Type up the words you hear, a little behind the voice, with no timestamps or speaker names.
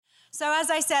So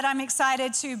as I said, I'm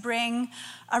excited to bring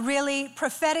a really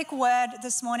prophetic word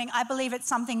this morning. I believe it's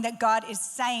something that God is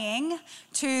saying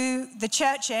to the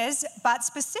churches, but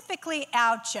specifically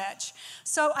our church.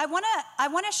 So I want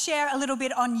to share a little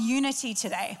bit on unity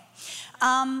today.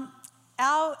 Our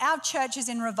church is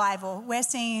in revival. We're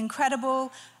seeing an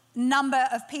incredible number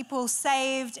of people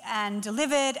saved and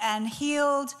delivered and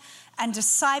healed and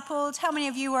discipled. How many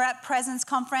of you were at Presence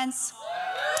Conference?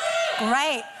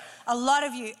 Great. A lot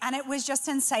of you, and it was just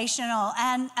sensational.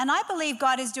 And I believe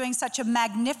God is doing such a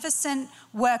magnificent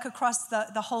work across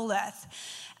the whole earth.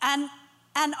 And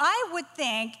I would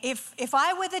think if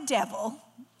I were the devil,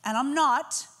 and I'm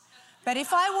not, but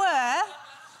if I were,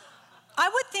 I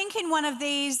would think in one of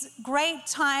these great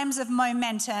times of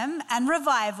momentum and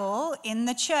revival in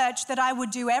the church that I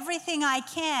would do everything I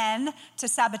can to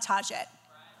sabotage it.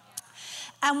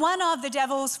 And one of the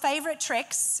devil's favorite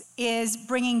tricks is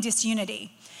bringing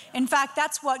disunity. In fact,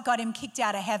 that's what got him kicked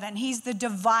out of heaven. He's the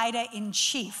divider in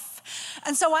chief.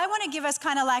 And so I want to give us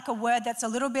kind of like a word that's a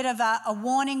little bit of a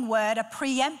warning word, a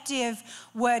preemptive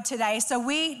word today. So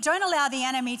we don't allow the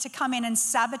enemy to come in and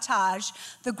sabotage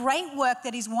the great work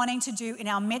that he's wanting to do in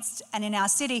our midst and in our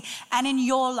city and in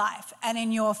your life and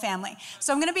in your family.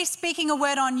 So I'm going to be speaking a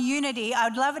word on unity. I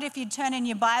would love it if you'd turn in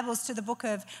your Bibles to the book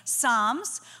of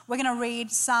Psalms. We're going to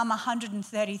read Psalm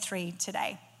 133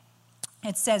 today.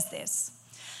 It says this: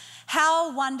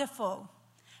 "How wonderful,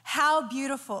 how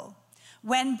beautiful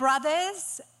when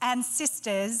brothers and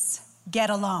sisters get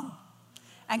along."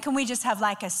 And can we just have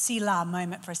like a Selah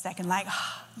moment for a second? Like,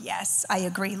 oh, yes, I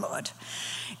agree, Lord.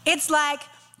 It's like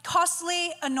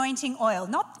costly anointing oil,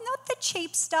 not the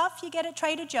cheap stuff you get at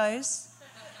Trader Joe's.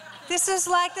 This is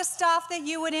like the stuff that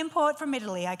you would import from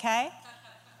Italy, okay?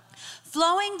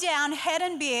 Flowing down head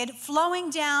and beard, flowing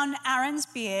down Aaron's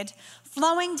beard,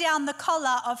 flowing down the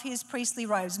collar of his priestly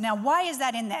robes. Now, why is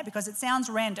that in there? Because it sounds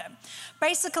random.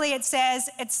 Basically, it says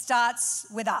it starts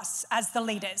with us as the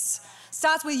leaders.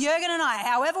 Starts with Jürgen and I.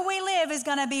 However we live is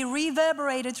going to be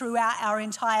reverberated throughout our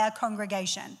entire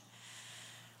congregation.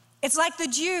 It's like the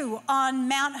dew on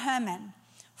Mount Hermon,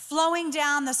 flowing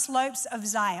down the slopes of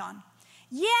Zion.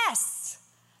 Yes,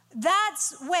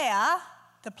 that's where,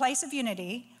 the place of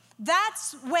unity,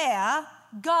 that's where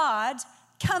God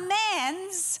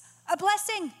commands a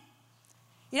blessing.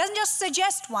 He doesn't just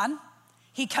suggest one,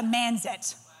 he commands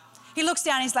it. He looks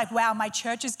down and he's like, wow, my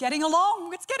church is getting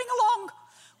along. It's getting along.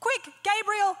 Quick,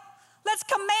 Gabriel, let's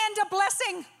command a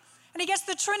blessing. And he gets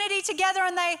the Trinity together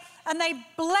and they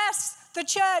bless the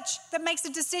church that makes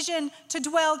a decision to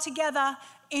dwell together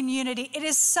in unity. It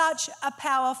is such a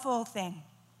powerful thing.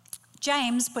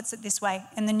 James puts it this way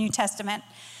in the New Testament.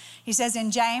 He says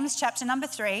in James chapter number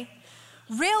 3,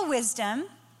 real wisdom,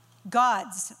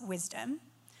 God's wisdom,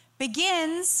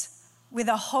 begins with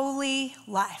a holy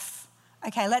life.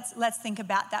 Okay, let's think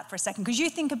about that for a second. Because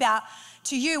you think about,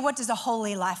 to you, what does a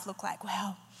holy life look like?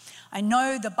 Well, I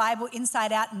know the Bible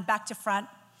inside out and back to front.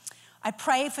 I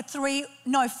pray for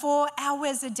 4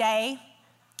 hours a day.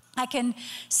 I can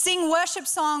sing worship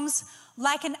songs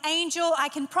like an angel. I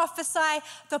can prophesy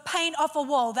the paint off a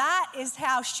wall. That is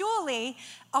how surely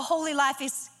a holy life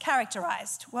is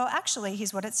characterized. Well, actually,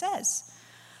 here's what it says.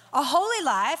 A holy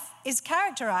life is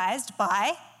characterized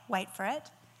by, wait for it,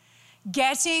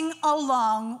 getting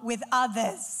along with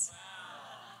others.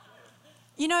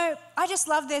 You know, I just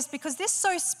love this because this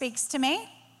so speaks to me.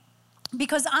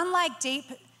 Because unlike deep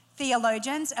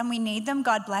theologians, and we need them,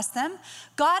 God bless them,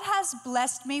 God has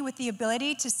blessed me with the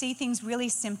ability to see things really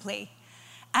simply.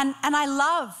 And I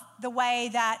love the way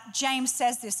that James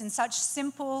says this in such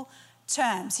simple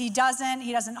terms. He doesn't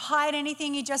hide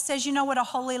anything. He just says, you know what a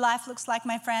holy life looks like,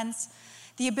 my friends?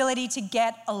 The ability to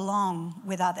get along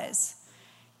with others.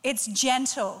 It's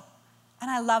gentle. And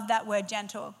I love that word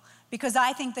gentle because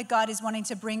I think that God is wanting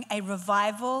to bring a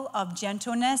revival of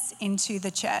gentleness into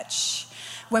the church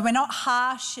where we're not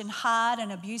harsh and hard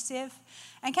and abusive.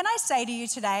 And can I say to you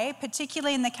today,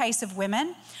 particularly in the case of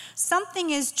women, something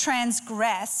is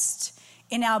transgressed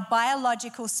in our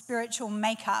biological spiritual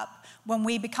makeup when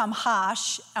we become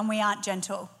harsh and we aren't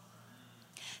gentle.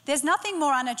 There's nothing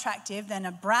more unattractive than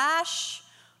a brash,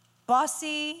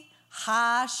 bossy,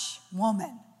 harsh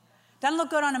woman. Doesn't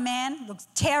look good on a man, looks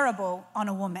terrible on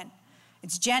a woman.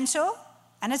 It's gentle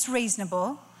and it's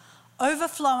reasonable,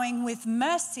 overflowing with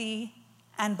mercy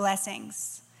and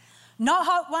blessings. Not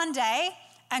hot one day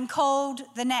and cold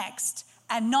the next,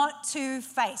 and not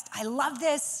two-faced. I love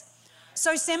this.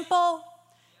 So simple.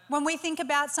 When we think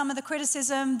about some of the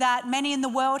criticism that many in the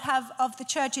world have of the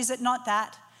church, is it not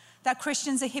that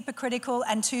Christians are hypocritical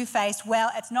and two-faced? Well,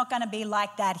 it's not going to be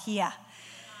like that here.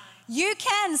 You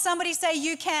can. Somebody say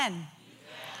you can.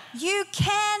 You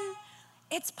can,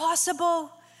 it's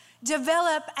possible,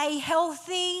 develop a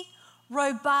healthy,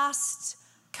 robust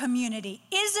community.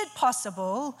 Is it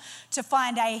possible to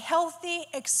find a healthy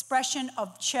expression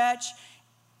of church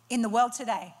in the world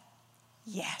today?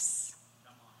 Yes,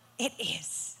 it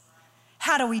is.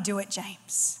 How do we do it,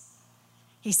 James?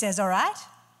 He says, all right,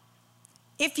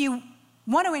 if you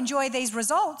want to enjoy these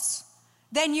results,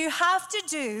 then you have to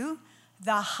do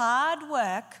the hard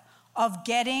work of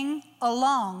getting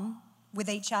along with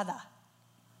each other.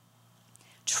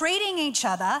 Treating each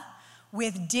other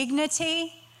with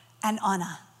dignity and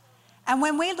honor. And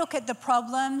when we look at the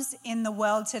problems in the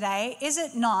world today, is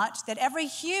it not that every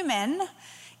human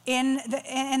in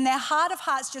their heart of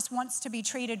hearts just wants to be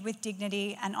treated with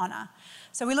dignity and honor?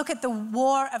 So we look at the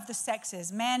war of the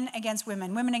sexes, men against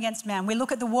women, women against men. We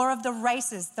look at the war of the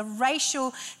races, the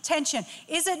racial tension.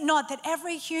 Is it not that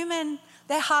every human,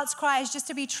 their heart's cry is just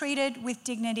to be treated with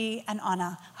dignity and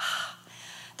honor?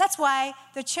 That's why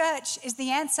the church is the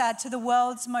answer to the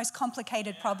world's most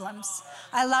complicated problems.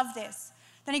 I love this.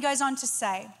 Then he goes on to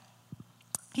say,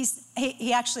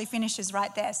 he actually finishes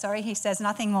right there. Sorry, he says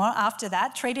nothing more after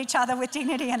that. Treat each other with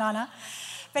dignity and honor.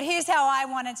 But here's how I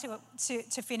wanted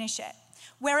to finish it.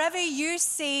 Wherever you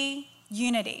see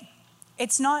unity,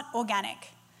 it's not organic.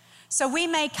 So we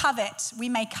may covet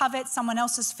someone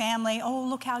else's family. Oh,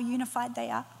 look how unified they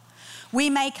are. We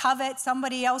may covet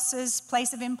somebody else's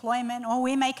place of employment, or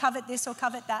we may covet this or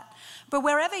covet that. But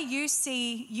wherever you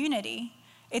see unity,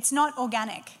 it's not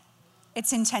organic,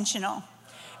 it's intentional.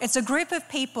 It's a group of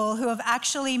people who have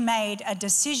actually made a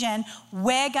decision.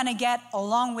 We're going to get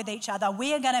along with each other.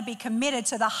 We are going to be committed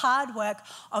to the hard work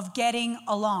of getting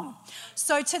along.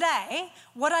 So today,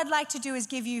 what I'd like to do is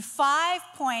give you 5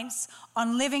 points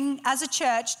on living as a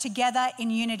church together in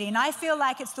unity. And I feel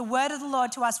like it's the word of the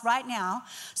Lord to us right now,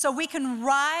 so we can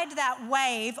ride that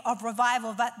wave of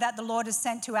revival that the Lord has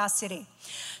sent to our city.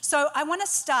 So I want to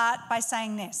start by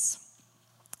saying this.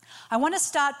 I want to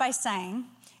start by saying,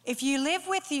 if you live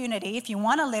with unity, if you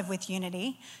want to live with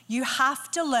unity, you have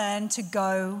to learn to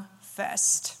go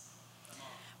first.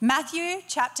 Matthew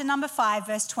chapter number 5,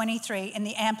 verse 23 in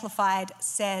the Amplified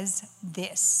says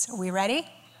this. Are we ready?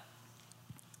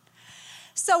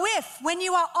 So if, when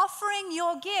you are offering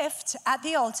your gift at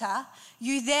the altar,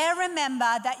 you there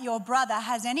remember that your brother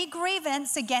has any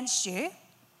grievance against you,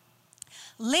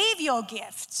 leave your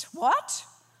gift. What?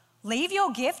 Leave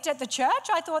your gift at the church?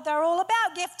 I thought they were all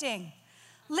about gifting.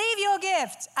 Leave your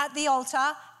gift at the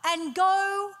altar and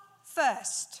go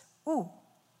first.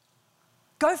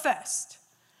 Go first.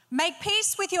 Make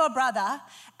peace with your brother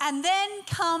and then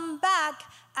come back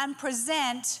and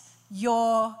present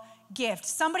your gift.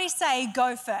 Somebody say,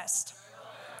 go first.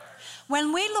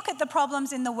 When we look at the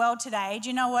problems in the world today, do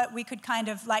you know what we could kind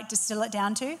of like distill it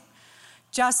down to?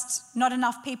 Just not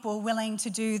enough people willing to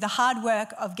do the hard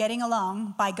work of getting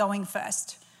along by going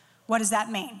first. What does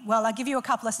that mean? Well, I'll give you a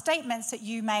couple of statements that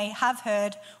you may have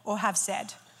heard or have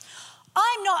said.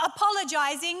 I'm not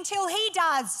apologizing till he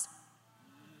does.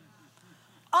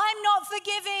 I'm not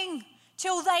forgiving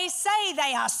till they say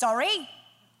they are sorry.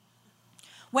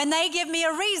 When they give me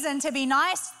a reason to be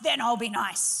nice, then I'll be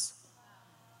nice.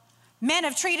 Men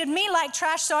have treated me like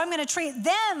trash, so I'm going to treat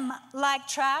them like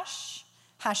trash.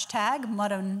 Hashtag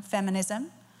modern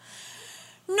feminism.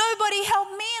 Nobody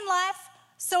helped me in life,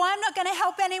 so I'm not going to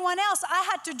help anyone else. I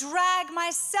had to drag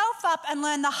myself up and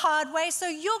learn the hard way, so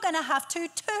you're going to have to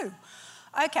too.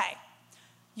 Okay,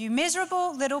 you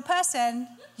miserable little person,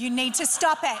 you need to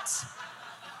stop it.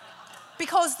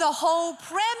 Because the whole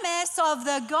premise of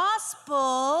the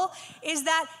gospel is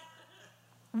that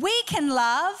we can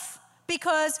love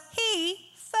because he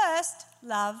first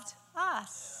loved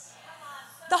us.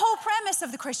 The whole premise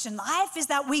of the Christian life is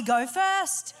that we go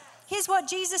first. Here's what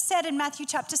Jesus said in Matthew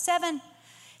chapter 7.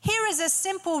 Here is a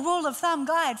simple rule of thumb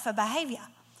guide for behavior.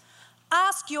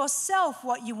 Ask yourself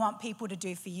what you want people to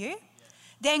do for you.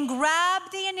 Then grab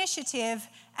the initiative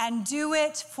and do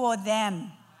it for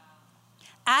them.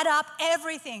 Add up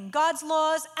everything, God's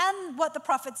laws and what the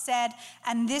prophet said,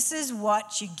 and this is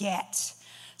what you get.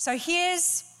 So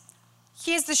here's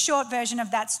the short version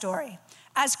of that story.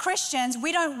 As Christians,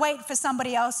 we don't wait for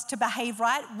somebody else to behave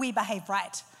right, we behave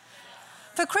right.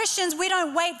 For Christians, we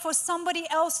don't wait for somebody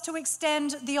else to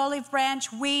extend the olive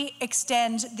branch, we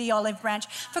extend the olive branch.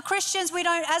 For Christians,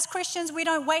 as Christians, we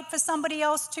don't wait for somebody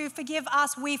else to forgive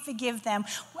us, we forgive them.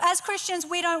 As Christians,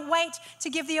 we don't wait to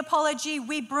give the apology,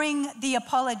 we bring the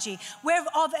apology. We're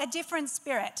of a different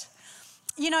spirit.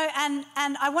 You know, and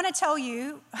I want to tell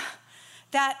you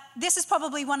that this is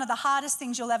probably one of the hardest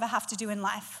things you'll ever have to do in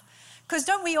life. Because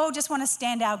don't we all just want to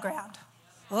stand our ground?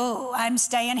 Oh, I'm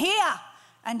staying here.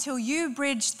 until you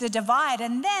bridge the divide,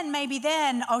 and then maybe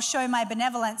then I'll show my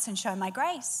benevolence and show my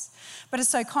grace. But it's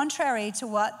so contrary to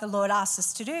what the Lord asks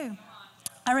us to do.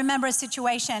 I remember a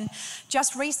situation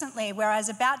just recently where I was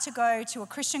about to go to a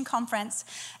Christian conference,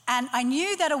 and I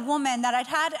knew that a woman that I'd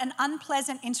had an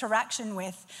unpleasant interaction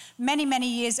with many, many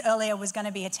years earlier was going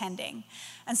to be attending.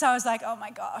 And so I was like, oh my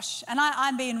gosh. And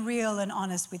I'm being real and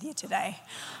honest with you today.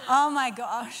 Oh my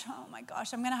gosh,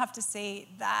 I'm going to have to see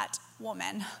that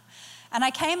woman. And I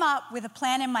came up with a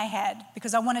plan in my head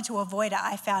because I wanted to avoid her.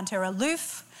 I found her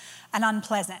aloof and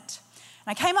unpleasant. And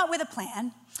I came up with a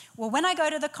plan. Well, when I go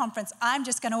to the conference, I'm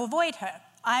just going to avoid her.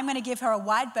 I'm going to give her a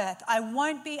wide berth. I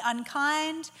won't be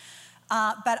unkind,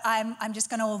 but I'm just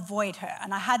going to avoid her.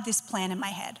 And I had this plan in my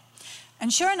head.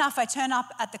 And sure enough, I turn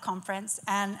up at the conference,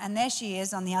 and there she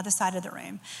is on the other side of the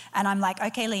room. And I'm like,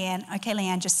 okay,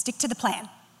 Leanne, just stick to the plan.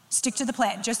 Stick to the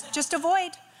plan. Just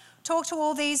avoid. Talk to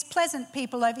all these pleasant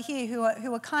people over here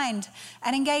who are kind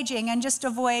and engaging, and just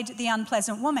avoid the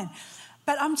unpleasant woman.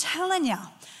 But I'm telling you,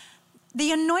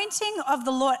 the anointing of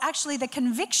the Lord, actually the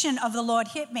conviction of the Lord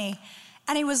hit me.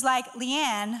 And he was like,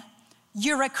 Leanne,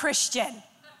 you're a Christian.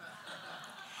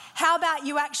 How about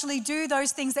you actually do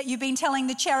those things that you've been telling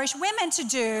the cherished women to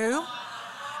do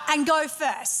and go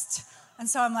first? And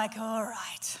so I'm like, all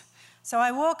right. So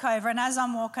I walk over, and as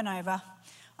I'm walking over,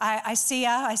 I see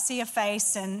her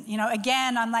face, and,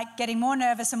 again, I'm like getting more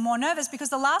nervous and more nervous because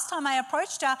the last time I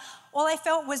approached her, all I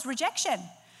felt was rejection.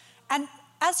 And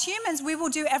as humans, we will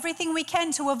do everything we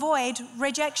can to avoid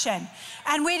rejection.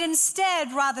 And we'd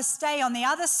instead rather stay on the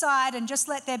other side and just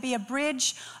let there be a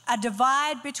bridge, a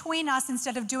divide between us,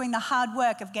 instead of doing the hard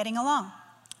work of getting along.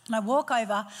 And I walk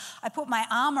over, I put my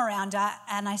arm around her,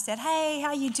 and I said, hey,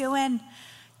 how you doing?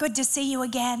 Good to see you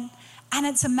again. And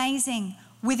it's amazing.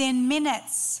 Within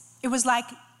minutes, it was like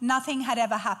nothing had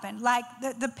ever happened. Like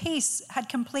the peace had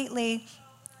completely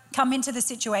come into the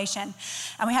situation.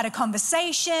 And we had a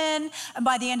conversation, and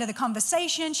by the end of the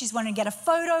conversation, she's wanting to get a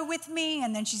photo with me,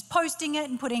 and then she's posting it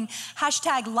and putting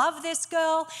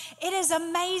 #LoveThisGirl. It is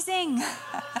amazing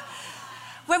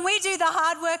when we do the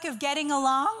hard work of getting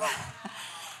along,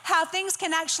 how things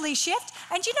can actually shift.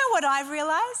 And you know what I've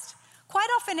realized? Quite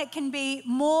often it can be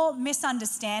more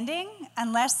misunderstanding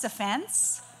and less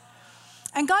offense.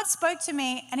 And God spoke to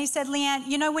me and he said,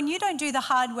 Leanne, when you don't do the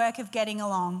hard work of getting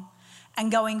along and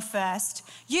going first,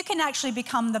 you can actually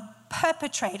become the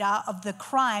perpetrator of the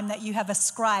crime that you have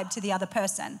ascribed to the other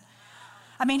person.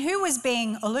 I mean, who was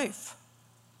being aloof?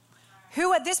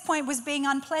 Who at this point was being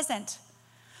unpleasant?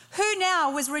 Who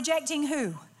now was rejecting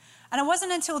who? And it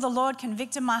wasn't until the Lord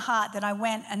convicted my heart that I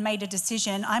went and made a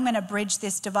decision. I'm going to bridge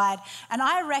this divide. And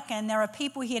I reckon there are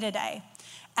people here today,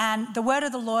 and the word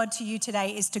of the Lord to you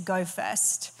today is to go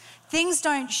first. Things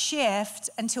don't shift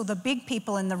until the big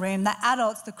people in the room, the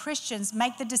adults, the Christians,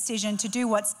 make the decision to do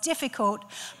what's difficult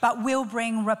but will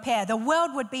bring repair. The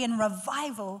world would be in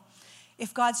revival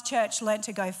if God's church learned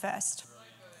to go first.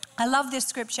 I love this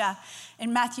scripture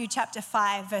in Matthew chapter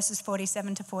 5, verses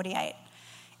 47 to 48.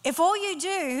 If all you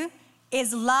do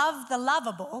is love the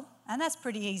lovable, and that's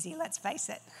pretty easy, let's face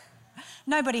it.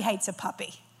 Nobody hates a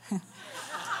puppy.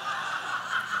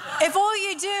 If all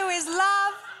you do is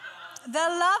love the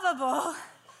lovable,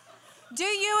 do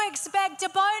you expect a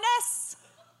bonus?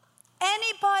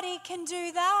 Anybody can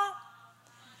do that.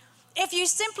 If you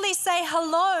simply say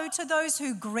hello to those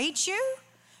who greet you,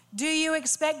 do you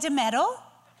expect a medal?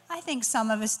 I think some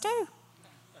of us do.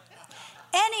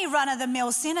 Any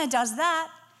run-of-the-mill sinner does that.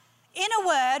 In a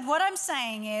word, what I'm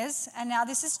saying is, and now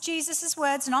this is Jesus'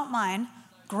 words, not mine,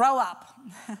 grow up.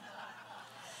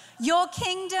 Your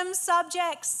kingdom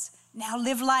subjects, now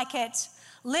live like it.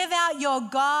 Live out your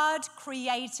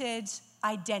God-created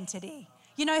identity.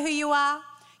 You know who you are?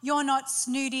 You're not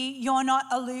snooty. You're not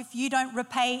aloof. You don't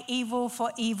repay evil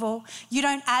for evil. You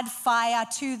don't add fire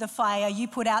to the fire. You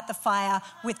put out the fire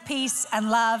with peace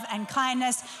and love and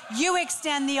kindness. You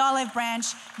extend the olive branch.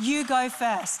 You go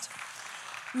first.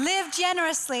 Live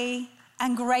generously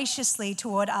and graciously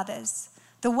toward others,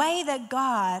 the way that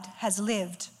God has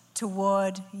lived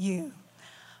toward you.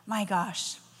 My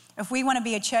gosh, if we want to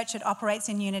be a church that operates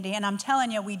in unity, and I'm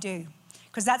telling you we do,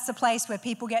 because that's the place where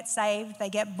people get saved, they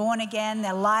get born again,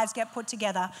 their lives get put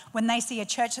together when they see a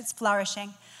church that's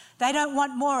flourishing. They don't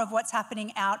want more of what's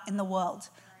happening out in the world.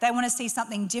 They want to see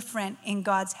something different in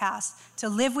God's house. To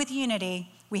live with unity,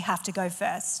 we have to go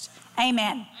first.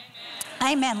 Amen.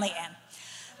 Amen, Leanne.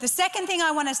 The second thing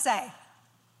I want to say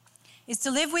is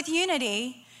to live with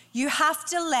unity, you have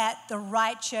to let the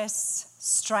righteous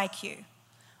strike you.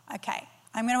 Okay,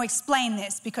 I'm going to explain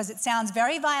this because it sounds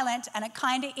very violent, and it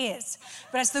kind of is,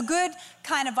 but it's the good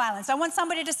kind of violence. I want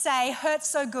somebody to say, hurt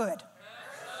so good.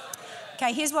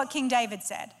 Okay, here's what King David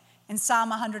said in Psalm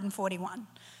 141.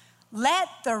 Let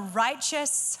the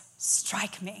righteous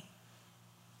strike me.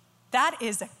 That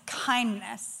is a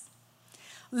kindness.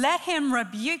 Let him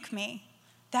rebuke me.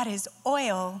 That is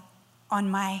oil on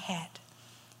my head.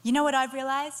 You know what I've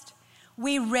realized?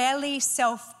 We rarely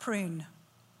self-prune.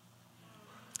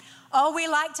 Oh, we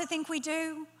like to think we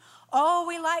do. Oh,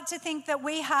 we like to think that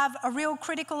we have a real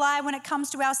critical eye when it comes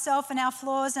to ourselves and our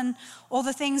flaws and all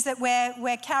the things that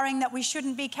we're carrying that we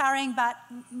shouldn't be carrying,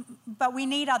 but we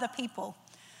need other people.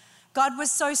 God was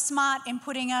so smart in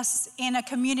putting us in a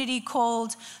community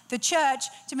called the church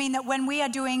to mean that when we are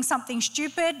doing something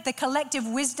stupid, the collective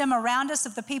wisdom around us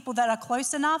of the people that are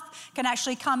close enough can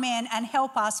actually come in and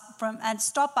help us and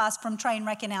stop us from train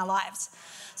wrecking our lives.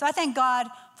 So I thank God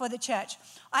for the church.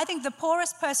 I think the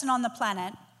poorest person on the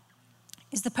planet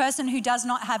is the person who does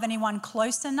not have anyone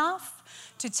close enough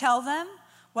to tell them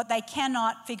what they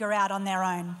cannot figure out on their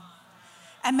own.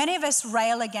 And many of us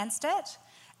rail against it.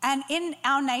 And in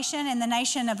our nation, in the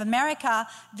nation of America,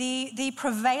 the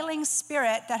prevailing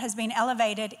spirit that has been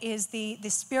elevated is the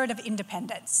spirit of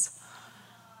independence.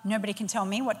 Nobody can tell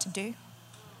me what to do.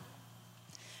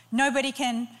 Nobody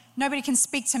can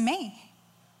speak to me.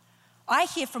 I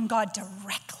hear from God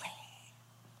directly.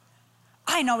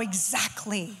 I know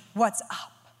exactly what's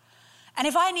up. And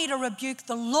if I need a rebuke,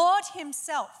 the Lord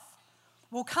himself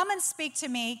will come and speak to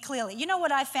me clearly. You know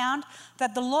what I found?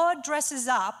 That the Lord dresses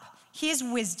up his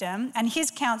wisdom and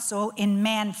his counsel in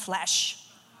man flesh.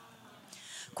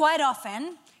 Quite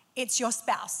often, it's your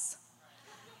spouse.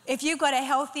 If you've got a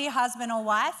healthy husband or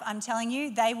wife, I'm telling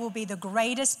you, they will be the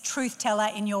greatest truth teller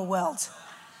in your world.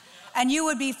 And you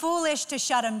would be foolish to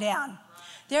shut them down.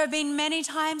 There have been many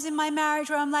times in my marriage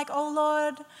where I'm like, oh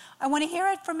Lord, I want to hear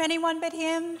it from anyone but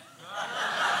him.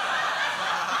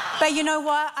 But you know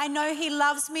what? I know he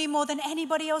loves me more than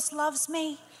anybody else loves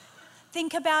me.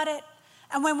 Think about it.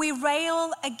 And when we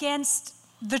rail against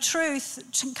the truth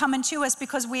coming to us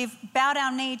because we've bowed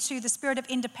our knee to the spirit of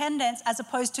independence as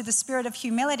opposed to the spirit of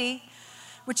humility,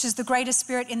 which is the greatest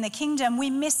spirit in the kingdom, we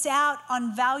miss out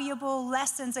on valuable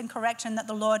lessons and correction that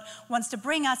the Lord wants to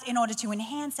bring us in order to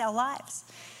enhance our lives.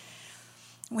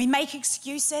 We make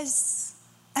excuses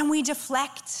and we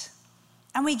deflect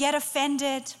and we get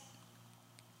offended.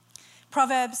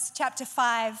 Proverbs chapter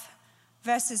 5,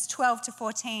 verses 12 to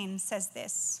 14 says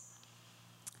this.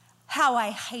 How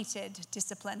I hated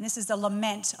discipline. This is the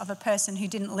lament of a person who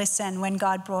didn't listen when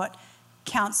God brought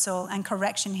counsel and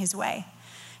correction his way.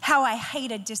 How I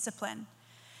hated discipline.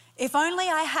 If only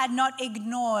I had not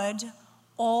ignored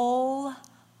all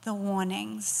the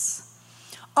warnings.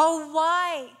 Oh,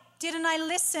 why didn't I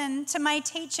listen to my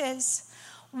teachers?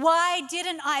 Why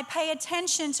didn't I pay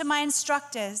attention to my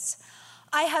instructors?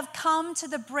 I have come to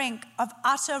the brink of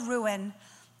utter ruin,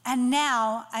 and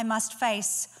now I must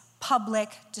face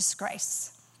public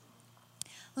disgrace.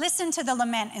 Listen to the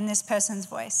lament in this person's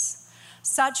voice.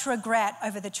 Such regret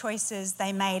over the choices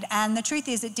they made. And the truth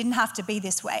is, it didn't have to be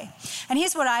this way. And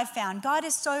here's what I've found. God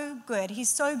is so good. He's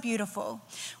so beautiful.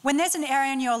 When there's an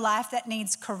area in your life that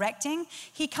needs correcting,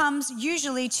 he comes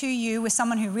usually to you with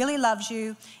someone who really loves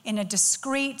you in a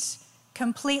discreet,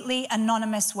 completely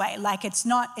anonymous way. Like it's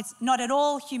not at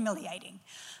all humiliating.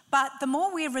 But the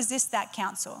more we resist that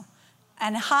counsel,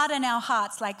 and harden our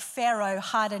hearts like Pharaoh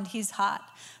hardened his heart.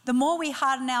 The more we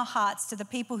harden our hearts to the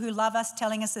people who love us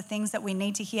telling us the things that we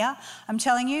need to hear, I'm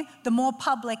telling you, the more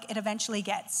public it eventually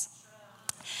gets.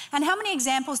 And how many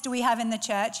examples do we have in the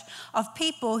church of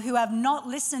people who have not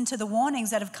listened to the warnings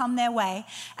that have come their way,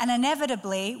 and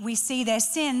inevitably we see their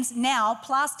sins now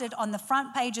plastered on the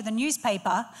front page of the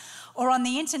newspaper or on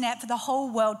the internet for the whole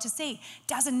world to see.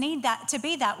 Doesn't need that to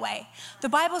be that way. The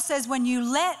Bible says when you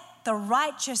let the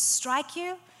righteous strike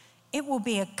you, it will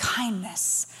be a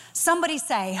kindness. Somebody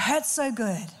say, hurts so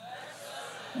good.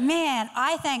 Man,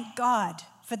 I thank God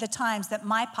for the times that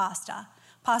my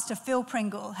Pastor Phil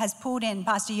Pringle, has pulled in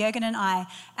Pastor Jürgen and I,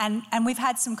 and we've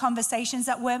had some conversations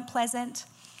that weren't pleasant,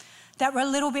 that were a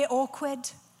little bit awkward,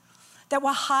 that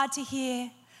were hard to hear,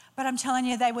 but I'm telling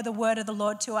you, they were the word of the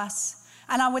Lord to us.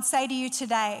 And I would say to you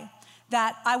today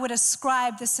that I would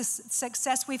ascribe the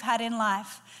success we've had in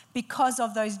life because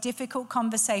of those difficult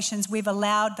conversations we've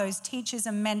allowed those teachers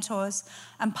and mentors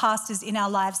and pastors in our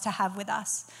lives to have with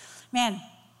us. Man,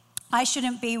 I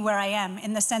shouldn't be where I am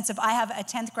in the sense of I have a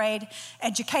 10th grade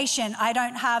education. I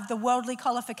don't have the worldly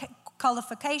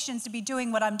qualifications to be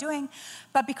doing what I'm doing,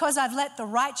 but because I've let the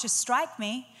righteous strike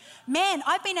me, man,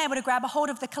 I've been able to grab a hold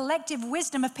of the collective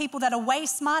wisdom of people that are way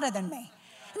smarter than me.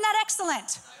 Isn't that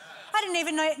excellent? I didn't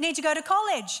even need to go to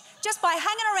college. Just by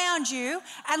hanging around you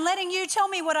and letting you tell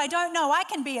me what I don't know, I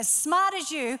can be as smart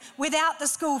as you without the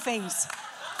school fees.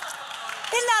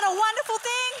 Isn't that a wonderful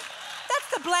thing?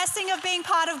 That's the blessing of being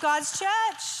part of God's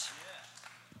church.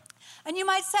 And you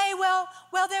might say, well,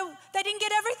 they didn't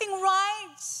get everything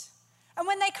right. And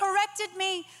when they corrected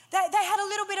me, they had a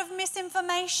little bit of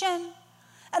misinformation.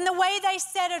 And the way they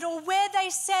said it or where they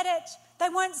said it, they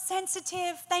weren't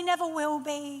sensitive. They never will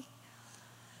be.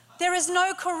 There is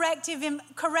no corrective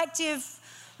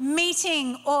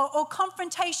meeting or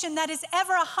confrontation that is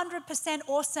ever 100%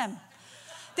 awesome.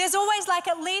 There's always like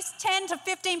at least 10 to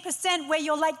 15% where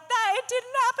you're like, it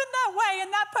didn't happen that way,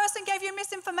 and that person gave you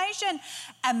misinformation.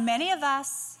 And many of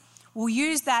us will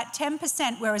use that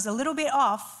 10% where it's a little bit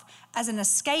off as an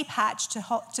escape hatch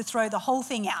to throw the whole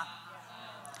thing out.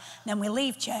 Then we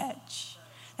leave church.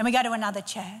 Then we go to another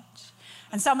church.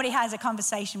 And somebody has a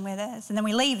conversation with us. And then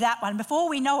we leave that one. Before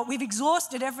we know it, we've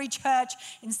exhausted every church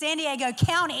in San Diego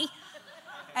County.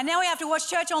 And now we have to watch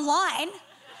church online.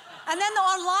 And then the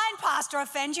online pastor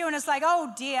offends you and it's like,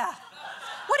 oh dear.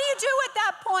 What do you do at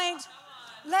that point?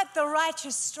 Let the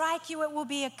righteous strike you. It will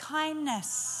be a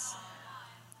kindness.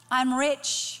 I'm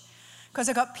rich because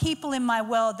I've got people in my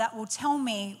world that will tell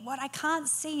me what I can't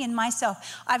see in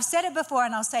myself. I've said it before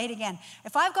and I'll say it again.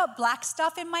 If I've got black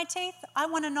stuff in my teeth, I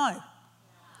want to know.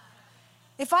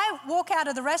 If I walk out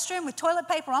of the restroom with toilet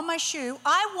paper on my shoe,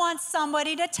 I want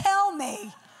somebody to tell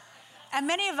me. And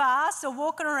many of us are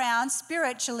walking around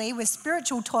spiritually with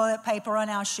spiritual toilet paper on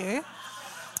our shoe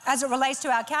as it relates to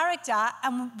our character,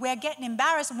 and we're getting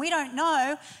embarrassed and we don't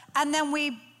know, and then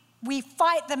we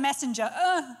fight the messenger.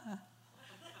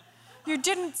 You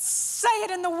didn't say it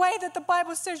in the way that the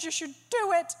Bible says you should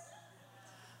do it.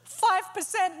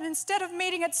 5%, and instead of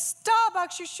meeting at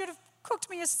Starbucks, you should have cooked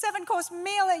me a 7-course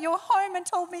meal at your home and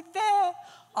told me there.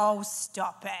 Oh,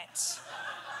 stop it.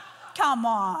 Come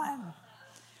on.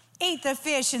 Eat the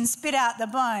fish and spit out the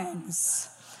bones.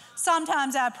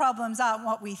 Sometimes our problems aren't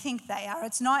what we think they are.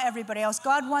 It's not everybody else.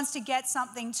 God wants to get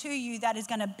something to you that is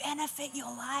going to benefit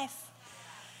your life.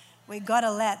 We've got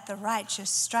to let the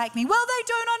righteous strike me. Well, they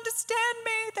don't understand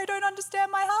me. They don't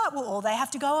understand my heart. Well, all they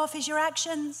have to go off is your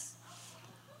actions.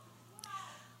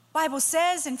 Bible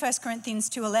says in 1 Corinthians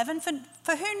 2:11,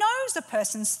 for who knows a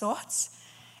person's thoughts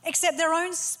except their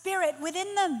own spirit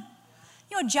within them?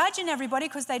 You're judging everybody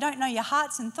because they don't know your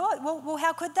hearts and thoughts. Well,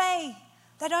 how could they?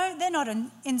 They're not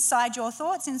inside your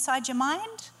thoughts, inside your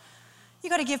mind.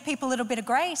 You've got to give people a little bit of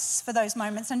grace for those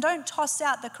moments, and don't toss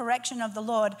out the correction of the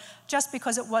Lord just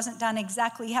because it wasn't done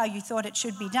exactly how you thought it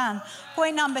should be done.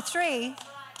 Point number 3,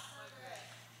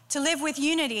 to live with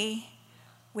unity,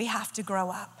 we have to grow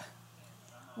up.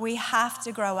 We have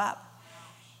to grow up.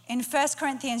 In 1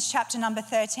 Corinthians chapter number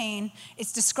 13,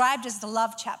 it's described as the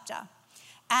love chapter.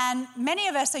 And many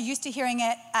of us are used to hearing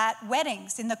it at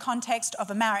weddings in the context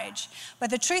of a marriage. But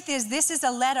the truth is, this is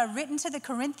a letter written to the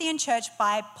Corinthian church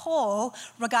by Paul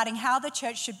regarding how the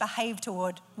church should behave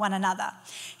toward one another.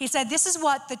 He said, this is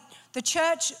what the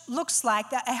church looks like,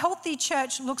 that a healthy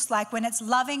church looks like when it's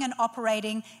loving and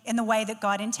operating in the way that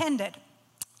God intended.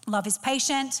 Love is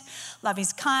patient, love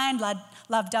is kind,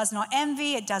 love does not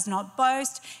envy, it does not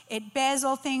boast, it bears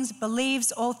all things,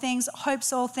 believes all things,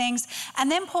 hopes all things.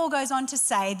 And then Paul goes on to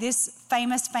say this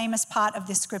famous part of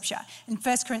this scripture in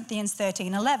 1 Corinthians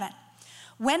 13:11.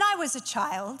 When I was a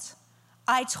child,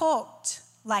 I talked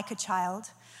like a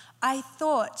child, I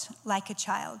thought like a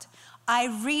child, I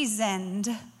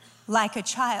reasoned like a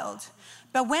child.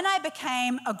 But when I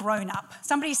became a grown-up,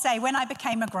 somebody say, when I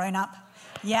became a grown-up.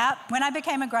 Yeah, when I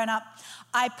became a grown-up,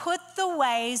 I put the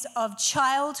ways of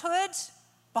childhood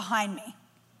behind me.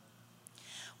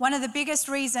 One of the biggest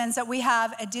reasons that we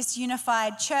have a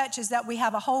disunified church is that we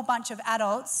have a whole bunch of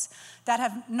adults that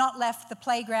have not left the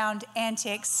playground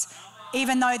antics,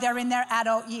 even though they're in their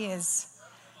adult years.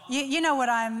 You know what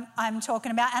I'm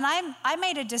talking about. And I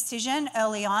made a decision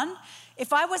early on.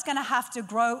 If I was going to have to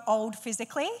grow old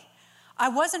physically, I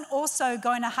wasn't also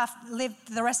going to have to live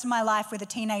the rest of my life with a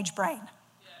teenage brain.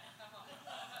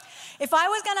 If I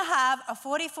was going to have a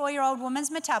 44-year-old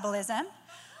woman's metabolism,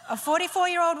 a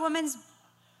 44-year-old woman's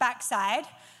backside,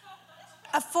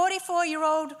 a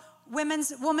 44-year-old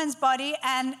woman's body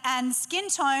and skin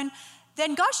tone,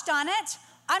 then gosh darn it,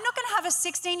 I'm not going to have a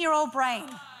 16-year-old brain.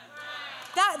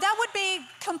 That would be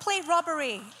complete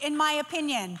robbery, in my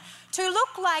opinion. To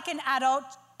look like an adult,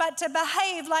 but to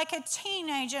behave like a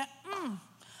teenager,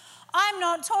 I'm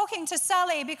not talking to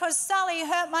Sally because Sally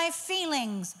hurt my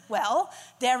feelings. Well,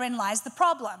 therein lies the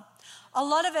problem. A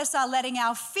lot of us are letting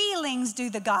our feelings do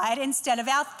the guide instead of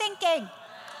our thinking.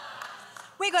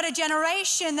 We got a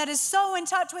generation that is so in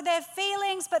touch with their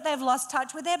feelings, but they've lost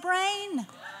touch with their brain.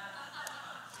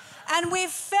 And we've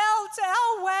felt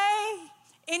our way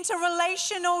into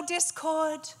relational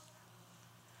discord.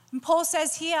 And Paul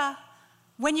says here,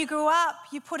 when you grew up,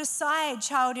 you put aside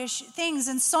childish things,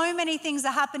 and so many things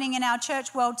are happening in our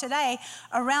church world today,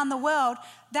 around the world,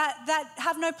 that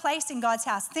have no place in God's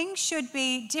house. Things should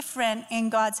be different in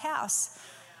God's house.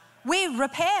 We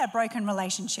repair broken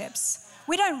relationships.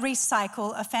 We don't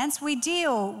recycle offense. We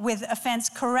deal with offense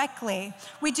correctly.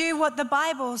 We do what the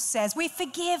Bible says. We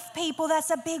forgive people.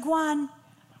 That's a big one.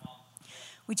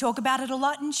 We talk about it a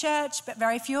lot in church, but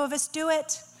very few of us do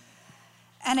it.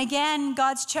 And again,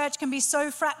 God's church can be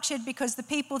so fractured because the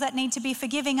people that need to be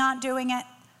forgiving aren't doing it.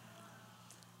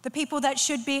 The people that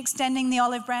should be extending the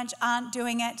olive branch aren't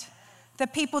doing it. The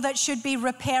people that should be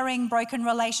repairing broken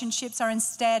relationships are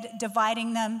instead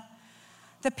dividing them.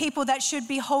 The people that should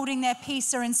be holding their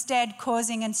peace are instead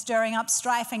causing and stirring up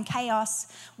strife and chaos.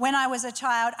 When I was a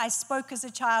child, I spoke as a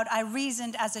child, I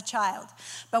reasoned as a child.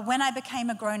 But when I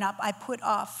became a grown-up, I put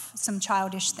off some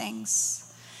childish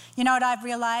things. You know what I've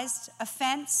realized?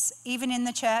 Offense, even in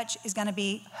the church, is going to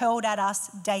be hurled at us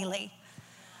daily.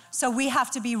 So we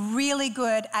have to be really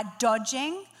good at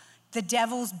dodging the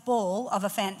devil's ball of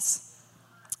offense.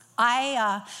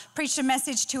 I preached a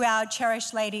message to our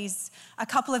cherished ladies a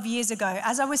couple of years ago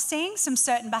as I was seeing some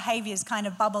certain behaviors kind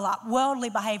of bubble up,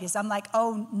 worldly behaviors. I'm like,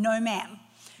 oh, no, ma'am.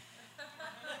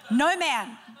 No,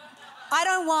 ma'am. I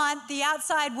don't want the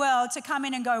outside world to come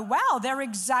in and go, wow, they're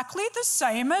exactly the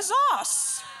same as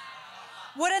us.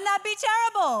 Wouldn't that be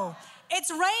terrible? It's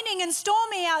raining and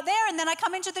stormy out there, and then I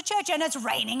come into the church and it's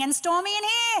raining and stormy in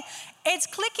here. It's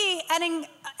cliquey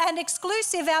and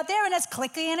exclusive out there, and it's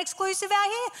cliquey and exclusive out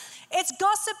here. It's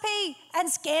gossipy and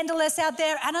scandalous out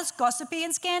there, and it's gossipy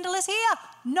and scandalous here.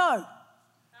 No.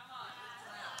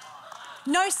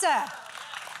 No, sir.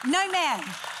 No, ma'am.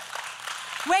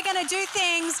 We're going to do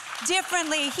things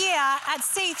differently here at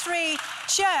C3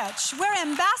 Church. We're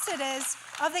ambassadors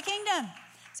of the kingdom.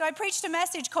 So I preached a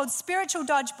message called Spiritual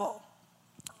Dodgeball.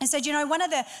 I said, you know, one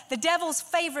of the devil's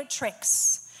favorite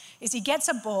tricks is he gets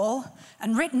a ball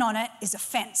and written on it is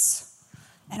offense.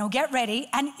 And he'll get ready.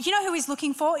 And you know who he's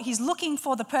looking for? He's looking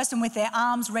for the person with their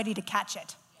arms ready to catch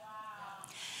it.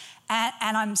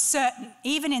 And I'm certain,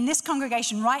 even in this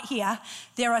congregation right here,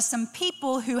 there are some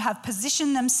people who have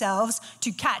positioned themselves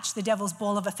to catch the devil's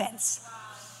ball of offense.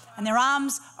 And their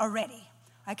arms are ready,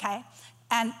 okay?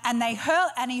 And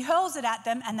he hurls it at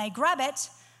them, and they grab it,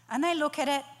 and they look at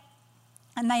it,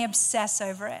 and they obsess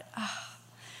over it. Oh,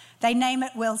 they name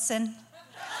it Wilson.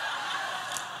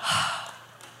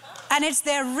 And it's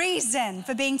their reason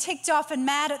for being ticked off and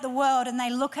mad at the world, and they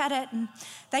look at it, and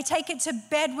they take it to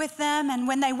bed with them, and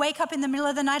when they wake up in the middle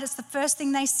of the night, it's the first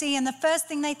thing they see and the first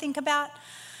thing they think about.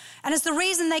 And it's the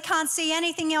reason they can't see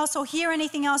anything else or hear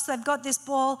anything else. They've got this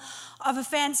ball of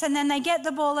offense, and then they get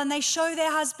the ball and they show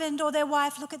their husband or their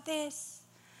wife, look at this.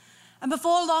 And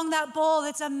before long, that ball,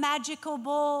 it's a magical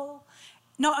ball.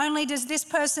 Not only does this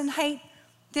person hate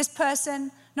this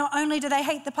person, not only do they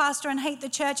hate the pastor and hate the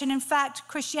church, and in fact,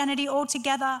 Christianity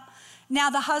altogether, now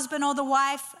the husband or the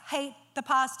wife hate the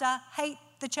pastor, hate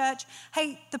the church,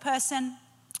 hate the person.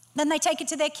 Then they take it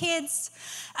to their kids,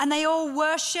 and they all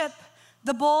worship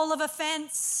the ball of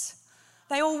offense.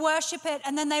 They all worship it,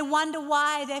 and then they wonder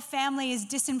why their family is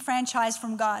disenfranchised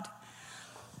from God.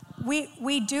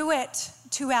 We do it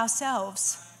to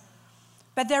ourselves.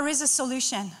 But there is a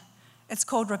solution. It's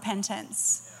called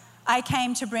repentance. I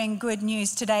came to bring good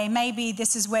news today. Maybe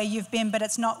this is where you've been, but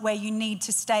it's not where you need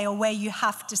to stay or where you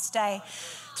have to stay.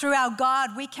 Through our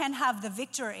God, we can have the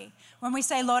victory. When we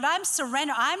say, Lord, I'm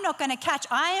surrender. I'm not going to catch.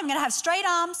 I am going to have straight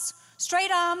arms,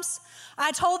 straight arms.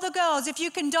 I told the girls, if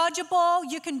you can dodge a ball,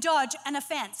 you can dodge an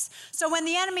offense. So when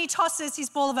the enemy tosses his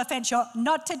ball of offense, you're,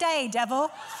 not today,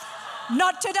 devil.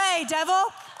 Not today, devil.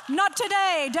 Not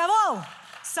today, devil.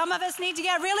 Some of us need to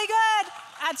get really good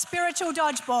at spiritual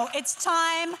dodgeball. It's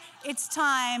time, it's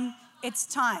time, it's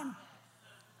time.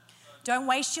 Don't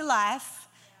waste your life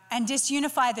and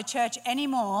disunify the church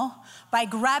anymore by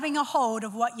grabbing a hold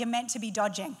of what you're meant to be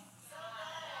dodging.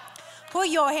 Put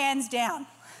your hands down.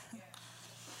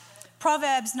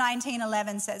 Proverbs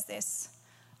 19:11 says this,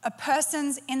 a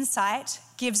person's insight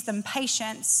gives them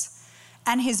patience,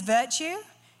 and his virtue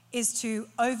is to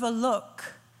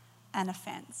overlook an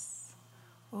offense.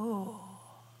 Ooh,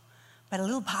 but a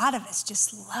little part of us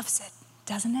just loves it,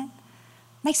 doesn't it?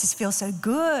 Makes us feel so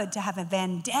good to have a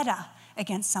vendetta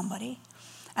against somebody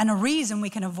and a reason we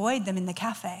can avoid them in the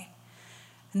cafe.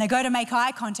 And they go to make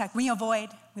eye contact, we avoid,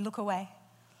 we look away.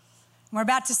 We're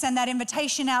about to send that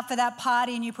invitation out for that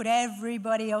party and you put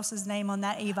everybody else's name on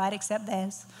that invite except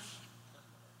theirs.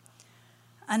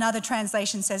 Another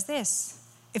translation says this: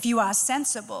 if you are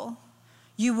sensible,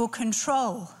 you will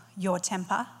control your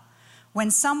temper.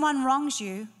 When someone wrongs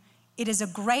you, it is a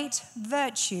great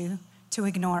virtue to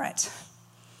ignore it.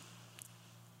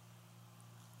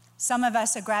 Some of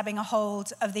us are grabbing a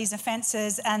hold of these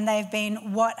offenses, and they've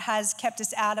been what has kept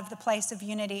us out of the place of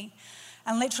unity,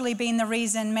 and literally been the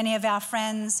reason many of our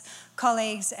friends,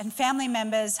 colleagues, and family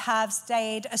members have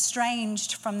stayed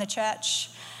estranged from the church.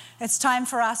 It's time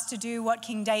for us to do what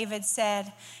King David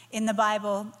said in the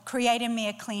Bible: create in me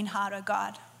a clean heart, O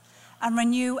God, and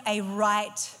renew a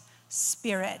right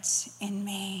spirit in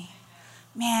me.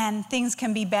 Man, things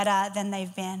can be better than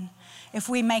they've been. If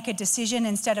we make a decision,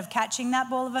 instead of catching that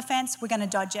ball of offense, we're going to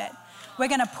dodge it. We're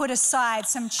going to put aside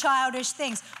some childish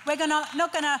things. We're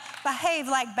not going to behave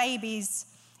like babies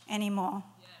anymore.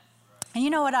 And you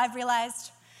know what I've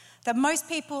realized? That most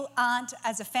people aren't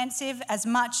as offensive as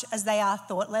much as they are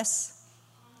thoughtless.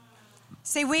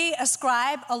 See, we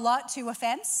ascribe a lot to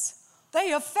offense.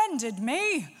 They offended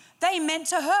me. They meant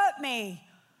to hurt me.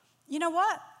 You know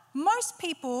what? Most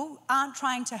people aren't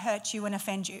trying to hurt you and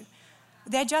offend you.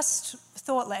 They're just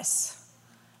thoughtless.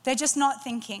 They're just not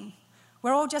thinking.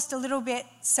 We're all just a little bit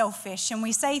selfish, and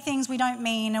we say things we don't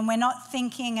mean, and we're not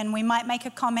thinking, and we might make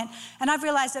a comment. And I've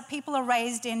realized that people are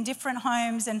raised in different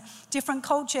homes and different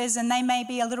cultures, and they may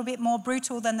be a little bit more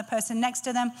brutal than the person next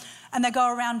to them, and they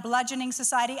go around bludgeoning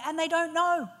society, and they don't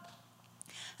know.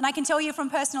 And I can tell you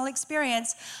from personal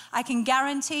experience, I can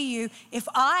guarantee you, if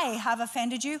I have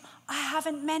offended you, I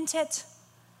haven't meant it.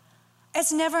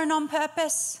 It's never on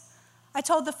purpose. I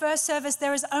told the first service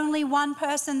there is only one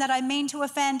person that I mean to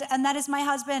offend, and that is my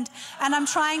husband. And I'm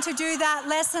trying to do that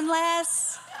less and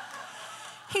less.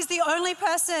 He's the only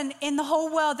person in the whole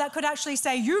world that could actually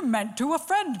say, you meant to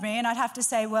offend me. And I'd have to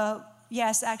say, well,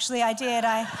 yes, actually I did.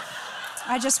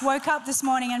 I just woke up this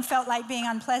morning and felt like being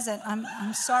unpleasant.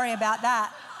 I'm sorry about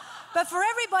that. But for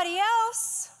everybody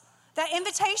else, that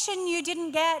invitation you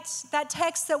didn't get, that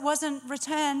text that wasn't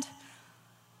returned,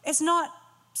 it's not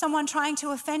someone trying to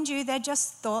offend you, they're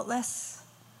just thoughtless.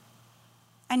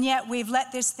 And yet we've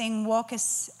let this thing walk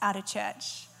us out of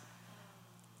church.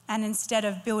 And instead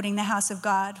of building the house of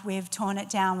God, we've torn it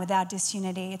down with our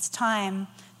disunity. It's time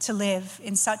to live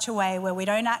in such a way where we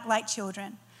don't act like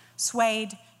children,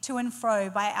 swayed to and fro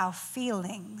by our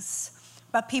feelings,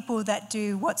 but people that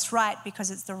do what's right because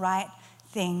it's the right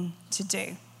thing to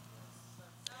do.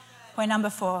 Point number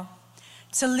 4,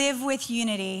 to live with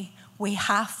unity, we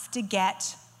have to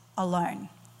get alone.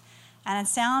 And it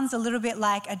sounds a little bit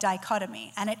like a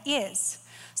dichotomy, and it is.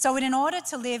 So in order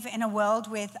to live in a world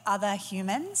with other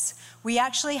humans, we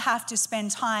actually have to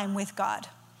spend time with God.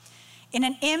 In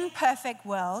an imperfect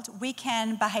world, we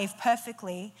can behave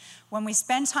perfectly when we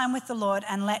spend time with the Lord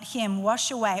and let Him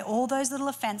wash away all those little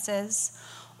offenses,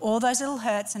 all those little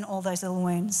hurts, and all those little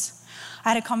wounds. I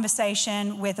had a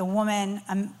conversation with a woman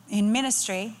in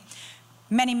ministry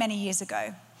many, many years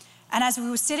ago. And as we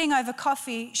were sitting over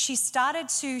coffee, she started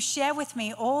to share with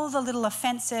me all the little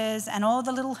offenses and all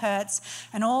the little hurts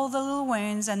and all the little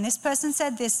wounds. And this person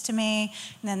said this to me,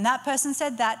 and then that person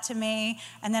said that to me,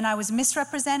 and then I was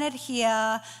misrepresented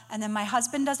here, and then my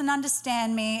husband doesn't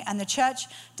understand me, and the church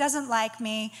doesn't like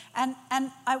me. And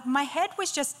my head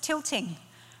was just tilting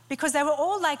because they were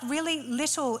all like really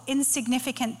little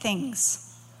insignificant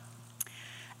things.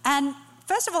 And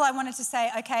first of all, I wanted to say,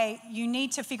 okay, you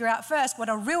need to figure out first what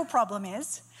a real problem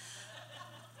is.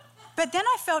 But then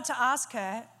I felt to ask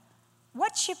her,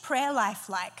 what's your prayer life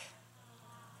like?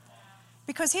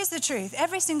 Because here's the truth.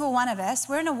 Every single one of us,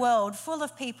 we're in a world full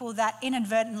of people that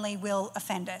inadvertently will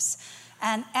offend us.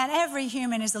 And every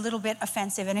human is a little bit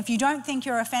offensive. And if you don't think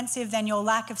you're offensive, then your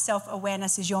lack of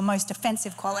self-awareness is your most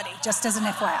offensive quality, just as an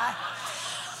FYI.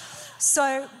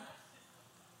 So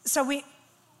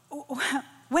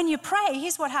when you pray,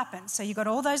 here's what happens. So you've got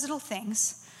all those little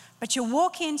things, but you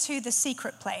walk into the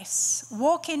secret place,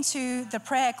 walk into the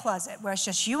prayer closet where it's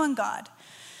just you and God.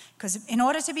 Because in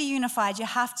order to be unified, you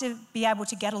have to be able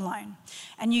to get alone.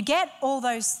 And you get all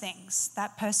those things.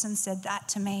 That person said that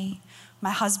to me.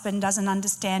 My husband doesn't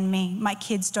understand me. My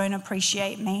kids don't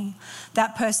appreciate me.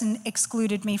 That person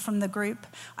excluded me from the group.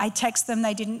 I text them,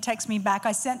 they didn't text me back.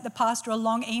 I sent the pastor a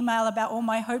long email about all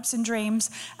my hopes and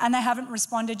dreams, and they haven't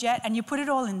responded yet. And you put it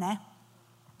all in there.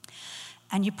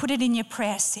 And you put it in your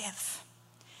prayer sieve.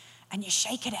 And you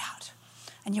shake it out.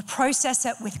 And you process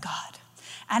it with God.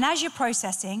 And as you're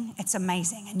processing, it's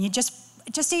amazing. And you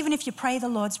just even if you pray the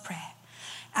Lord's Prayer,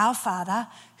 Our Father,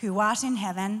 who art in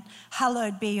heaven,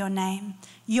 hallowed be your name.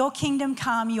 Your kingdom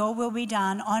come, your will be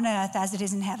done on earth as it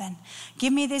is in heaven.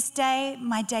 Give me this day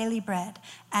my daily bread,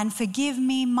 and forgive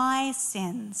me my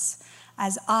sins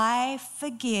as I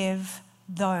forgive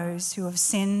those who have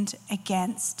sinned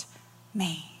against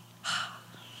me.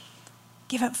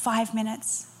 Give it 5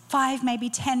 minutes. 5, maybe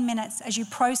 10 minutes as you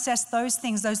process those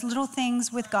things, those little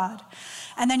things with God.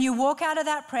 And then you walk out of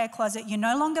that prayer closet. You're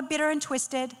no longer bitter and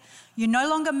twisted. You're no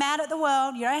longer mad at the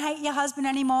world. You don't hate your husband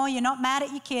anymore. You're not mad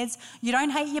at your kids. You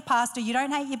don't hate your pastor. You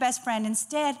don't hate your best friend.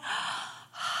 Instead,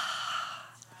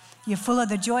 you're full of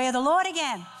the joy of the Lord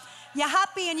again. You're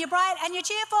happy and you're bright and you're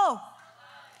cheerful.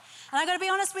 And I got to be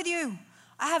honest with you.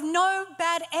 I have no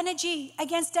bad energy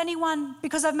against anyone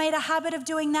because I've made a habit of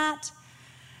doing that.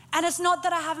 And it's not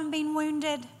that I haven't been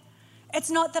wounded. It's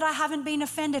not that I haven't been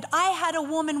offended. I had a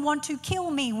woman want to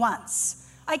kill me once.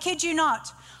 I kid you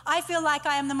not. I feel like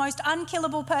I am the most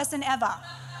unkillable person ever.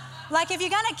 Like if you're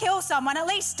going to kill someone, at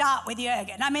least start with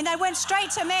Jurgen. I mean, they went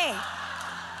straight to me.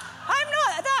 I'm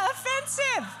not that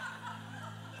offensive.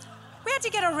 We had to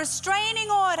get a restraining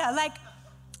order. Like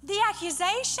the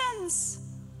accusations.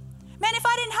 Man, if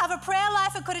I didn't have a prayer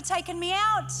life, it could have taken me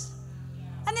out.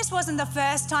 And this wasn't the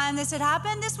first time this had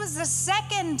happened. This was the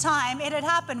second time it had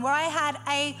happened where I had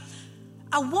a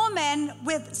woman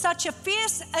with such a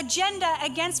fierce agenda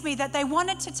against me that they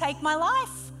wanted to take my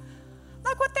life.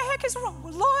 Like, what the heck is wrong?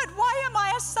 Lord, why am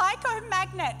I a psycho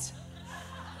magnet?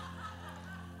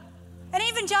 And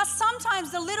even just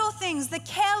sometimes the little things, the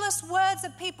careless words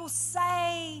that people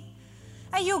say.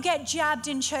 And you'll get jabbed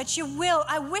in church. You will.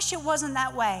 I wish it wasn't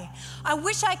that way. I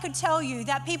wish I could tell you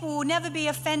that people will never be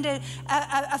offensive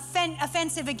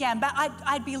again, but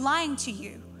I'd be lying to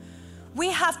you.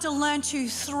 We have to learn to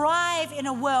thrive in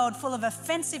a world full of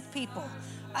offensive people.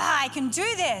 I can do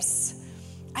this.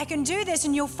 I can do this.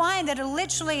 And you'll find that it'll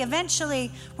literally,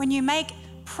 eventually, when you make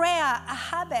prayer a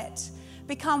habit,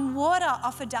 become water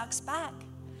off a duck's back.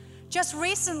 Just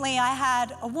recently, I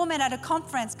had a woman at a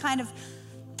conference kind of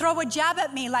throw a jab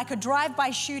at me like a drive-by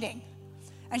shooting.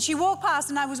 And she walked past,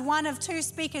 and I was one of 2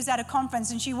 speakers at a conference,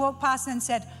 and she walked past and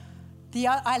said,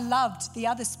 I loved the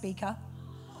other speaker.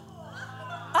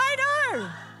 I know.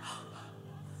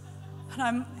 And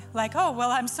I'm like, oh,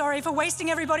 well, I'm sorry for wasting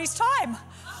everybody's time.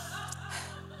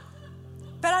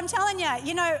 But I'm telling you,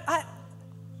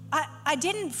 I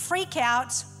didn't freak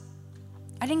out.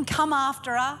 I didn't come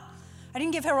after her. I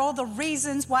didn't give her all the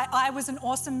reasons why I was an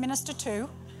awesome minister too.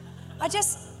 I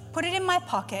just put it in my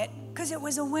pocket because it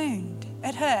was a wound.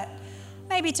 It hurt.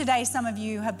 Maybe today some of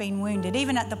you have been wounded,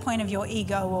 even at the point of your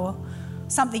ego or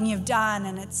something you've done,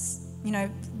 and it's,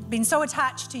 been so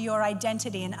attached to your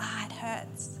identity, and it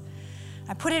hurts.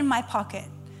 I put it in my pocket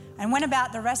and went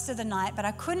about the rest of the night, but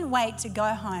I couldn't wait to go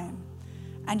home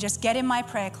and just get in my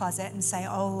prayer closet and say,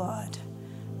 oh Lord,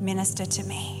 minister to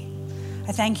me.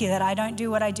 I thank you that I don't do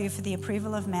what I do for the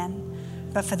approval of men,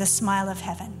 but for the smile of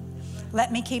heaven.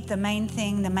 Let me keep the main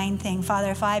thing.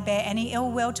 Father, if I bear any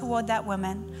ill will toward that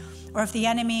woman, or if the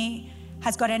enemy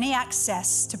has got any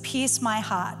access to pierce my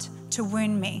heart, to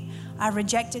wound me, I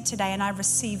reject it today and I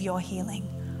receive your healing.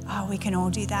 Oh, we can all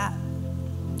do that.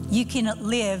 You can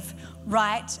live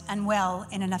right and well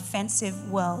in an offensive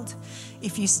world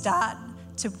if you start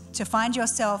to find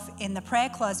yourself in the prayer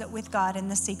closet with God in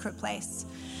the secret place.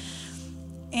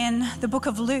 In the book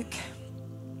of Luke,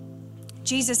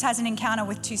 Jesus has an encounter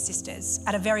with 2 sisters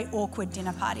at a very awkward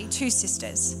dinner party, 2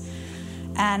 sisters.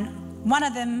 And one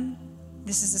of them,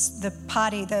 this is the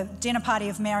dinner party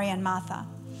of Mary and Martha.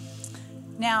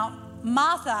 Now,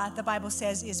 Martha, the Bible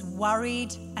says, is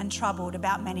worried and troubled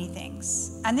about many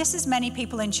things. And this is many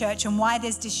people in church and why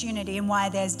there's disunity and why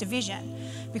there's division,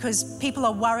 because people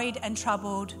are worried and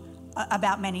troubled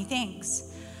about many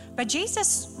things. But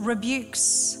Jesus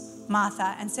rebukes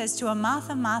Martha and says to her,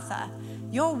 Martha, Martha,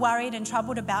 you're worried and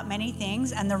troubled about many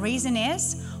things, and the reason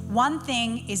is one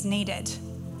thing is needed.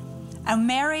 And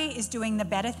Mary is doing the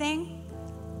better thing,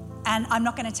 and I'm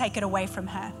not going to take it away from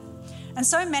her. And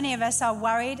so many of us are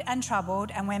worried and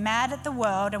troubled, and we're mad at the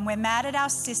world, and we're mad at our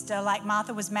sister like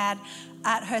Martha was mad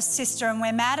at her sister, and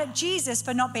we're mad at Jesus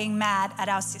for not being mad at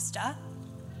our sister.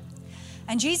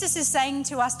 And Jesus is saying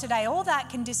to us today, all that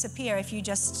can disappear if you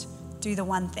just do the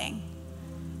one thing.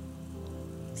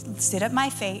 Sit at my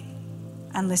feet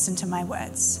and listen to my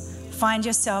words. Find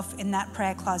yourself in that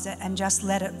prayer closet and just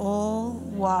let it all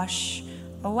wash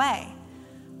away.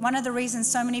 One of the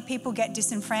reasons so many people get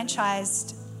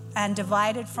disenfranchised and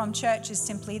divided from church is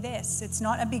simply this. It's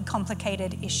not a big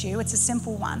complicated issue. It's a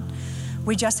simple one.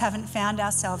 We just haven't found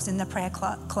ourselves in the prayer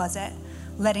closet,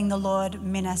 letting the Lord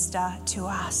minister to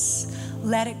us.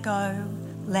 Let it go,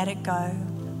 let it go,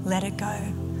 let it go.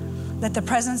 Let the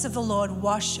presence of the Lord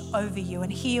wash over you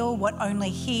and heal what only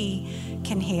He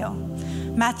can heal.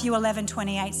 Matthew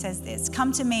 11:28 says this,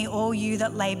 "Come to me, all you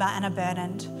that labor and are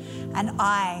burdened, and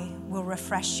I will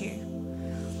refresh you."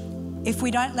 If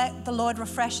we don't let the Lord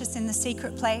refresh us in the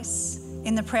secret place,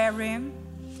 in the prayer room,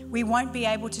 we won't be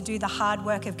able to do the hard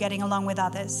work of getting along with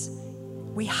others.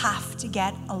 We have to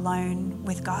get alone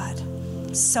with God.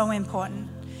 So important.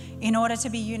 In order to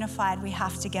be unified, we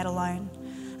have to get alone.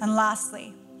 And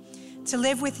lastly, to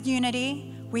live with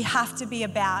unity, we have to be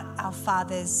about our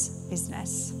Father's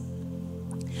business.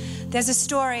 There's a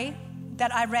story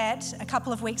that I read a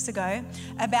couple of weeks ago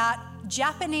about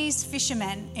Japanese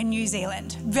fishermen in New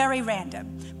Zealand. Very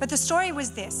random. But the story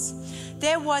was this.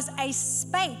 There was a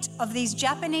spate of these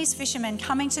Japanese fishermen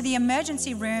coming to the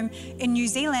emergency room in New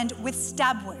Zealand with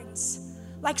stab wounds.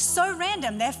 Like, so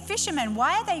random. They're fishermen.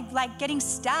 Why are they getting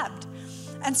stabbed?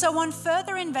 And so on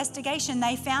further investigation,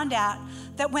 they found out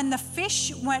that when the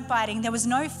fish weren't biting, there was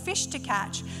no fish to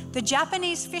catch, the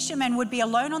Japanese fishermen would be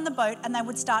alone on the boat and they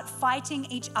would start fighting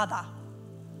each other.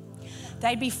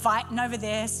 They'd be fighting over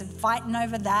this and fighting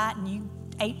over that, and you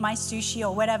ate my sushi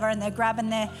or whatever, and they're grabbing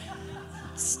their,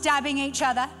 stabbing each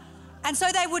other. And so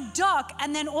they would dock,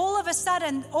 and then all of a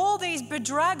sudden, all these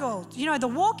bedraggled, the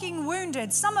walking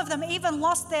wounded, some of them even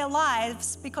lost their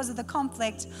lives because of the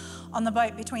conflict on the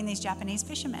boat between these Japanese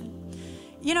fishermen.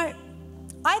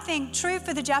 I think true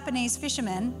for the Japanese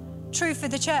fishermen, true for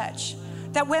the church,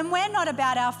 that when we're not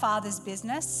about our Father's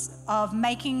business of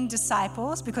making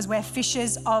disciples, because we're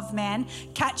fishers of men,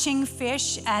 catching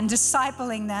fish and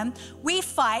discipling them, we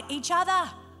fight each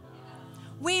other.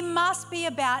 We must be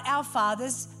about our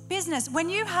Father's business. When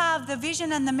you have the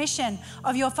vision and the mission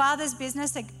of your Father's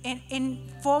business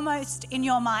foremost in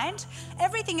your mind,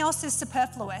 everything else is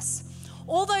superfluous.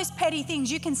 All those petty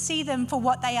things, you can see them for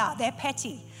what they are. They're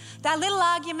petty. That little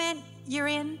argument you're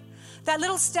in, that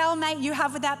little stalemate you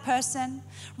have with that person,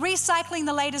 recycling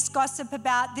the latest gossip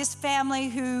about this family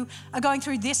who are going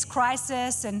through this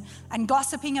crisis and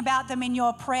gossiping about them in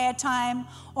your prayer time,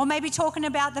 or maybe talking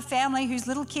about the family whose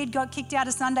little kid got kicked out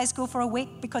of Sunday school for a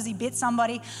week because he bit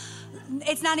somebody.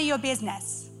 It's none of your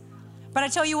business. But I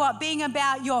tell you what, being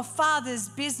about your Father's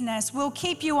business will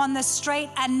keep you on the straight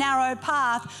and narrow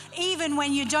path, even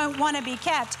when you don't want to be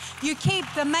kept. You keep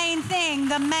the main thing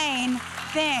the main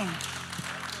thing.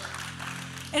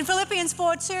 In Philippians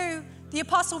 4:2, the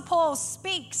Apostle Paul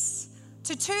speaks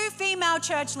to two female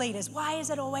church leaders. Why is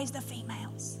it always the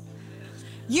females?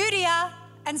 Euodia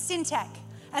and Syntyche.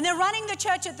 And they're running the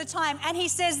church at the time. And he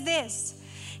says this.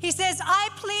 He says, I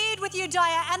plead with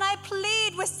Euodia and I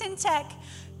plead with Syntyche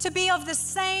to be of the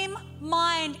same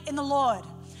mind in the Lord.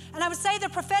 And I would say the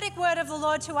prophetic word of the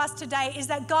Lord to us today is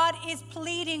that God is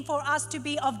pleading for us to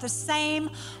be of the same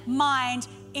mind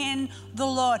in the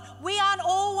Lord. We aren't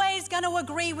always going to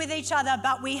agree with each other,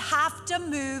 but we have to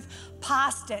move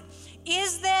past it.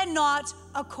 Is there not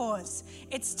a cause?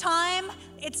 It's time,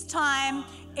 it's time,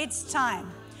 it's time.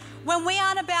 When we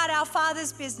aren't about our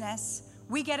Father's business,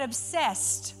 we get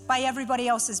obsessed by everybody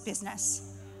else's business.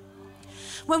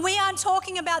 When we aren't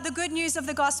talking about the good news of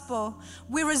the gospel,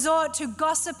 we resort to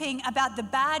gossiping about the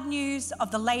bad news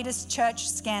of the latest church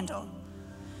scandal.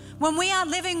 When we aren't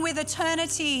living with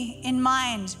eternity in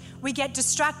mind, we get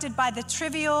distracted by the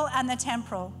trivial and the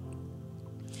temporal.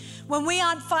 When we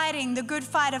aren't fighting the good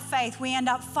fight of faith, we end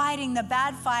up fighting the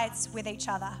bad fights with each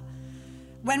other.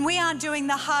 When we aren't doing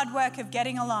the hard work of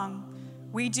getting along,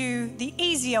 we do the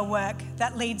easier work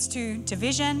that leads to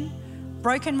division,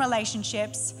 broken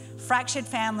relationships, fractured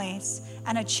families,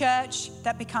 and a church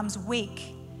that becomes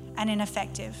weak and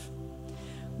ineffective.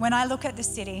 When I look at the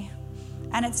city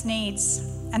and its needs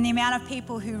and the amount of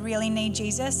people who really need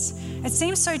Jesus, it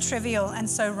seems so trivial and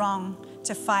so wrong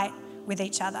to fight with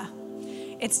each other.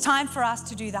 It's time for us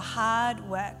to do the hard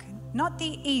work, not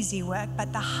the easy work,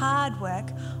 but the hard work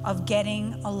of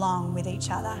getting along with each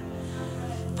other.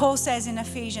 Paul says in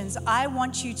Ephesians, I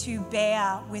want you to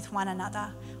bear with one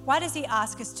another. Why does he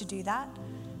ask us to do that?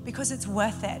 Because it's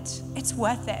worth it. It's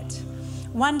worth it.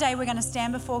 One day we're going to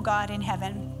stand before God in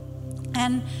heaven.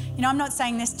 And, I'm not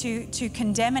saying this to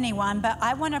condemn anyone, but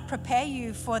I want to prepare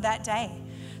you for that day.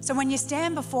 So when you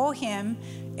stand before him,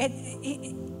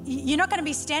 you're not going to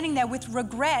be standing there with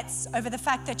regrets over the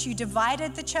fact that you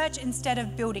divided the church instead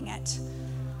of building it.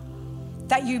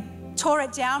 That you tore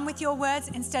it down with your words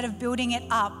instead of building it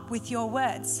up with your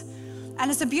words. And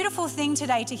it's a beautiful thing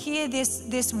today to hear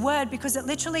this word, because it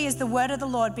literally is the word of the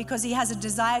Lord, because he has a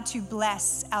desire to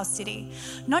bless our city.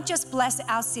 Not just bless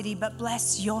our city, but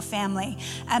bless your family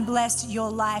and bless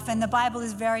your life. And the Bible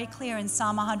is very clear in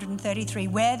Psalm 133,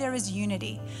 where there is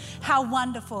unity. How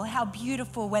wonderful, how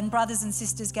beautiful when brothers and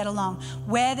sisters get along.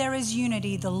 Where there is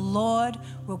unity, the Lord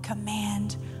will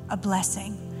command a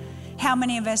blessing. How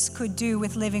many of us could do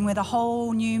with living with a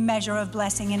whole new measure of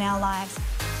blessing in our lives?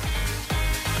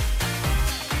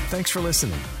 Thanks for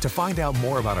listening. To find out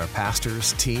more about our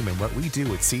pastors, team, and what we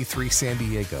do at C3 San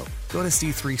Diego, go to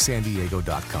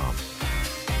c3sandiego.com.